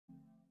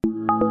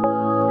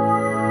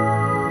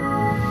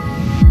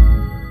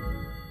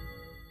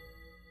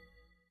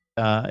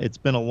It's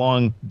been a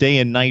long day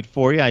and night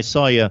for you. I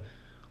saw you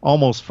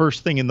almost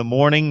first thing in the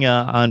morning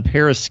on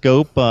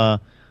Periscope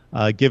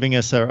giving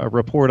us a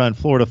report on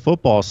Florida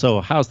football.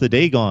 So, how's the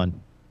day gone?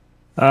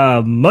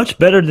 Much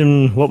better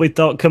than what we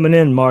thought coming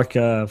in, Mark.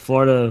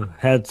 Florida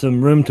had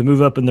some room to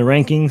move up in the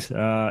rankings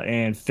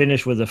and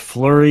finish with a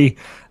flurry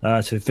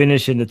to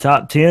finish in the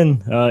top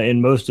 10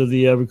 in most of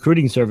the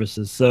recruiting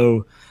services.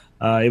 So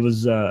it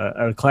was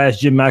a class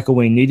Jim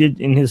McElwain needed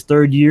in his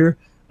third year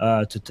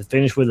to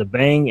finish with a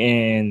bang,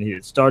 and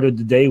it started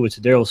the day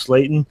with Daryl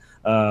Slayton.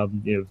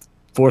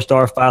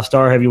 Four-star,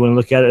 five-star, however you want to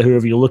look at it,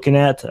 whoever you're looking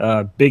at.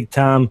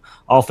 Big-time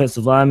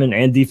offensive lineman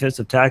and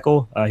defensive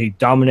tackle. He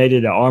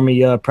dominated an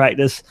Army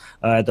practice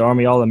at the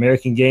Army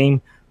All-American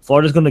game.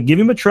 Florida's going to give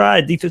him a try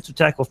at defensive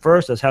tackle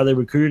first. That's how they're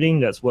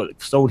recruiting. That's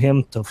what sold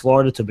him to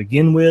Florida to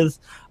begin with.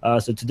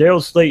 So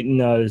Daryl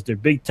Slayton is their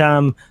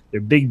big-time, their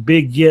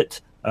big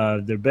get.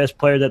 Their best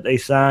player that they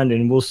signed,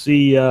 and we'll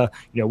see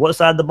what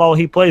side of the ball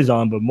he plays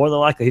on, but more than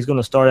likely he's going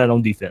to start out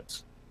on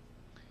defense.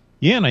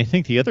 Yeah, and I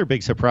think the other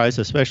big surprise,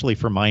 especially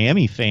for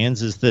Miami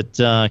fans, is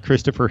that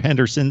Christopher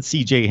Henderson,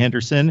 C.J.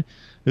 Henderson,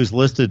 who's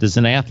listed as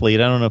an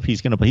athlete, I don't know if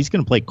he's going to play. He's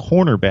going to play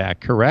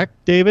cornerback, correct,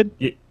 David?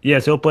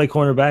 Yes, he'll play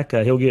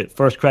cornerback. He'll get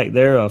first crack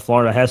there.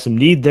 Florida has some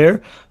need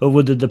there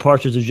with the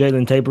departures of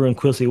Jalen Tabor and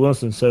Quincy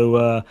Wilson.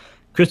 So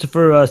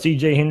Christopher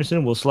C.J.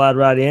 Henderson will slide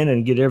right in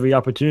and get every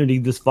opportunity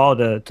this fall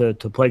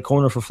to play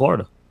corner for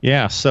Florida.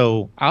 Yeah,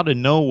 so out of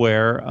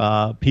nowhere,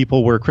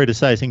 people were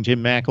criticizing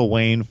Jim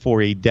McElwain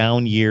for a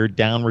down year,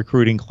 down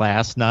recruiting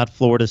class, not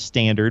Florida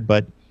standard,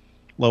 but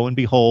lo and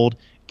behold,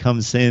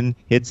 comes in,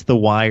 hits the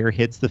wire,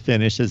 hits the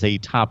finish as a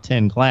top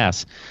 10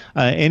 class.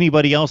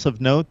 Anybody else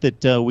of note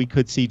that we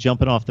could see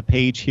jumping off the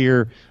page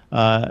here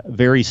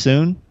very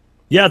soon?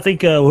 Yeah, I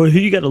think who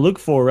you got to look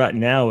for right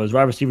now is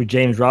wide receiver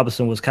James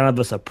Robinson was kind of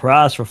a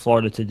surprise for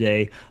Florida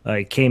today.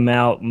 It came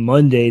out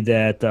Monday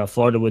that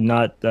Florida would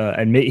not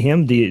admit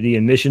him. The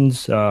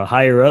admissions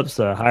higher-ups,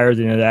 higher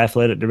than the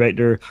athletic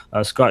director,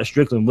 Scott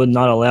Strickland, would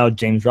not allow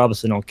James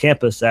Robinson on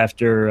campus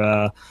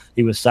after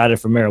he was cited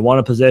for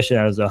marijuana possession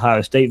at his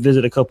Ohio State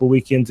visit a couple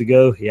weekends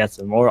ago. He had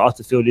some more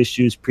off-the-field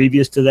issues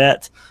previous to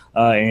that,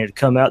 and it had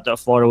come out that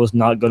Florida was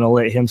not going to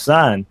let him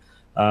sign.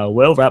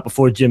 Right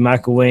before Jim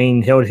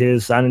McElwain held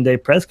his signing day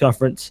press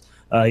conference,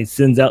 he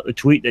sends out the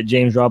tweet that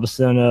James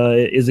Robinson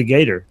is a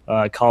Gator.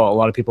 Caught a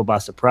lot of people by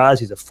surprise.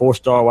 He's a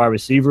four-star wide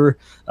receiver,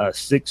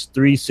 6'3",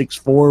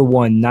 6'4",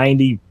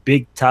 190,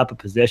 big type of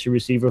possession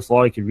receiver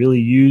Florida could really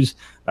use.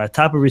 A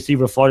type of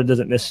receiver Florida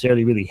doesn't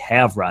necessarily really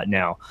have right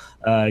now.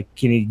 Can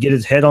he get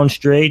his head on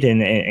straight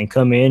and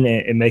come in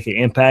and make an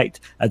impact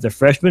as a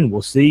freshman?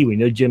 We'll see. We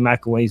know Jim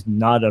McElwain's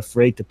not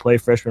afraid to play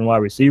freshman wide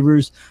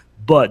receivers.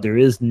 But there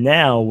is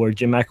now where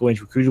Jim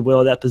McElwain's recruited well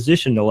at that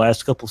position the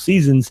last couple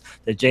seasons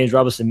that James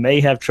Robinson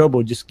may have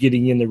trouble just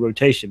getting in the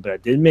rotation. But I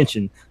did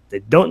mention they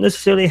don't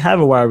necessarily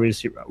have a wide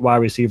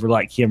receiver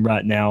like him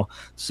right now.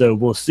 So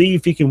we'll see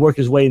if he can work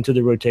his way into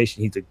the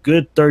rotation. He's a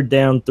good third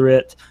down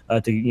threat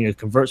to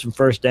convert some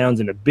first downs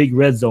and a big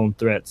red zone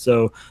threat.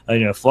 So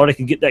if Florida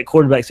can get that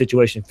quarterback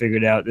situation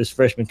figured out, this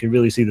freshman can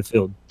really see the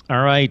field.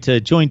 All right,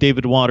 join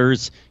David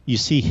Waters. You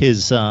see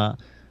his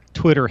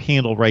Twitter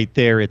handle right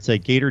there. It's a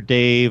Gator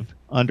Dave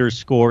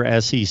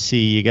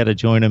 _SEC. You got to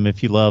join him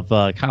if you love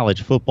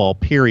college football,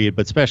 period,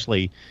 but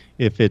especially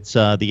if it's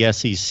the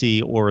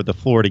SEC or the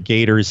Florida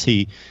Gators.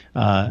 He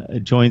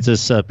joins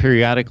us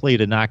periodically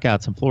to knock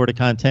out some Florida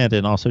content,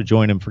 and also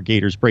join him for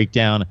Gators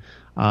Breakdown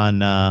on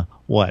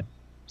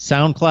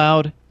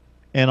SoundCloud,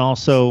 and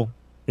also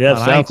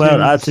SoundCloud,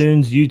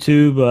 iTunes,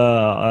 YouTube,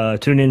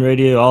 TuneIn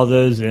Radio, all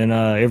those, and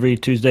every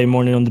Tuesday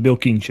morning on the Bill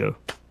King Show.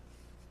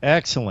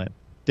 Excellent.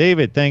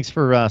 David, thanks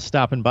for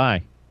stopping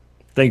by.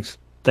 Thanks,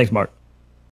 Mark.